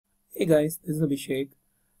Hey guys, this is Abhishek,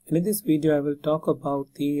 and in this video I will talk about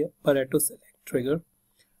the Pareto Select trigger.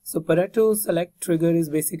 So Pareto Select trigger is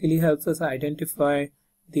basically helps us identify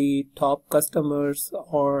the top customers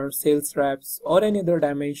or sales reps or any other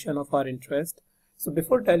dimension of our interest. So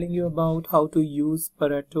before telling you about how to use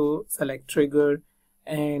Pareto Select trigger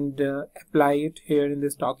and apply it here in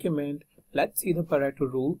this document, let's see the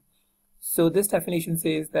Pareto rule. So this definition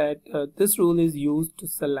says that this rule is used to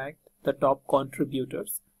select the top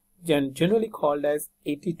contributors, generally called as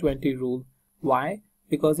 80-20 rule. Why?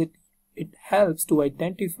 Because it helps to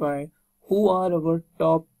identify who are our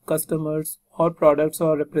top customers or products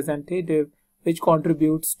or representative which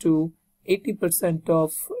contributes to 80%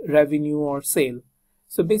 of revenue or sale.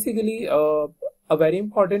 So basically a very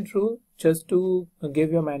important rule, just to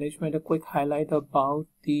give your management a quick highlight about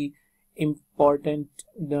the important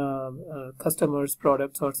customers,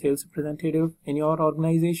 products or sales representative in your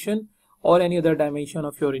organization or any other dimension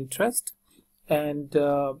of your interest, and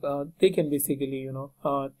they can basically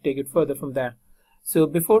take it further from there. So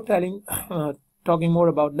before talking more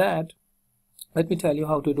about that, let me tell you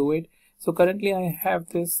how to do it. So currently I have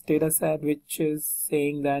this data set which is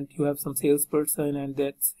saying that you have some salesperson and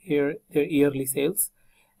that's here their yearly sales,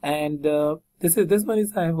 and this one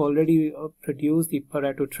is I have already produced the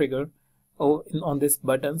Pareto trigger on this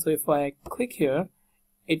button. So if I click here,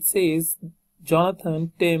 it says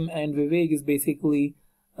Jonathan, Tim and Vivek is basically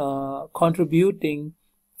contributing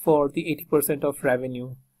for the 80% of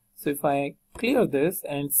revenue. So if I clear this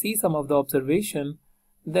and see some of the observation,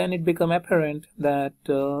 then it becomes apparent that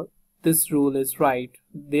this rule is right.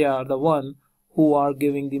 They are the one who are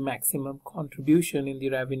giving the maximum contribution in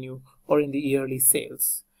the revenue or in the yearly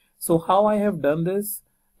sales. So how I have done this,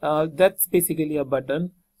 that's basically a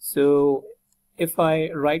button. So if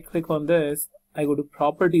I right click on this, I go to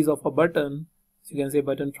properties of a button. So you can say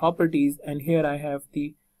button properties, and here I have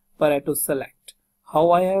the Pareto Select. How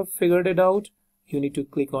I have figured it out, you need to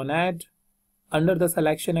click on add. Under the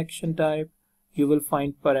selection action type, you will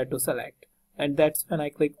find Pareto Select, and that's when I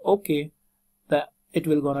click OK, that it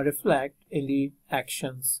will gonna reflect in the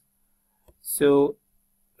actions. So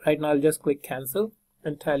right now I'll just click cancel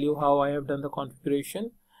and tell you how I have done the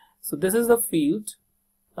configuration. So this is the field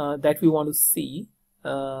that we want to see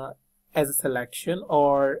as a selection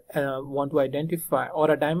or want to identify,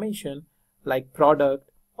 or a dimension like product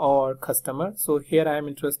or customer. So here I am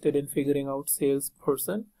interested in figuring out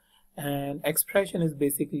salesperson, and expression is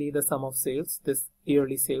basically the sum of sales, this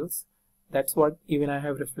yearly sales. That's what even I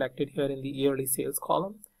have reflected here in the yearly sales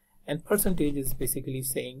column, and percentage is basically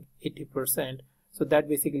saying 80%. So that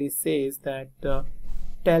basically says that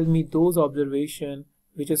tell me those observation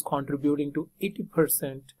which is contributing to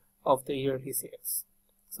 80% of the yearly sales.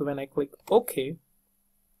 So when I click OK,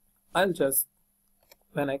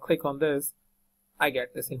 when I click on this, I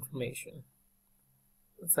get this information.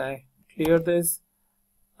 So I clear this,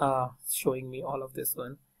 showing me all of this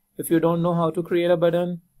one. If you don't know how to create a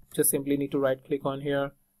button, just simply need to right click on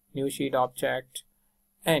here, new sheet object,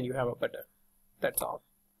 and you have a button. That's all.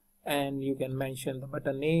 And you can mention the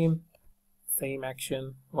button name, same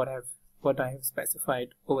action, what I have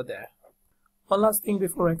specified over there. One last thing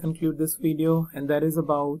before I conclude this video, and that is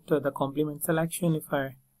about the complement selection. If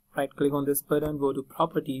I right click on this button, go to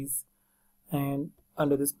properties, and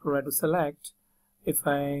under this Pareto Select, if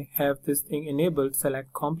I have this thing enabled,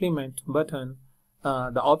 select complement button,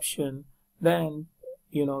 the option, then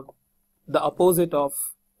the opposite of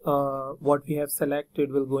what we have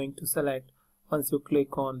selected will going to select once you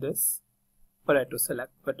click on this Pareto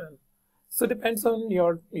Select button. So depends on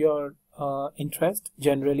your interest.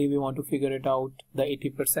 Generally we want to figure it out the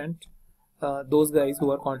 80%, those guys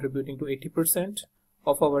who are contributing to 80%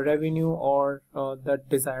 of our revenue or the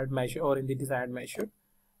desired measure, or in the desired measure,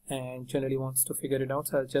 and generally wants to figure it out.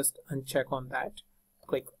 So I'll just uncheck on that,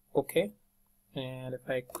 click OK, and if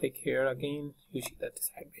I click here again, you see that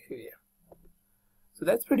desired behavior. So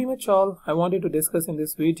that's pretty much all I wanted to discuss in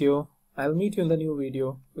this video. I'll meet you in the new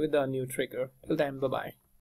video with a new trigger. Till then, bye bye.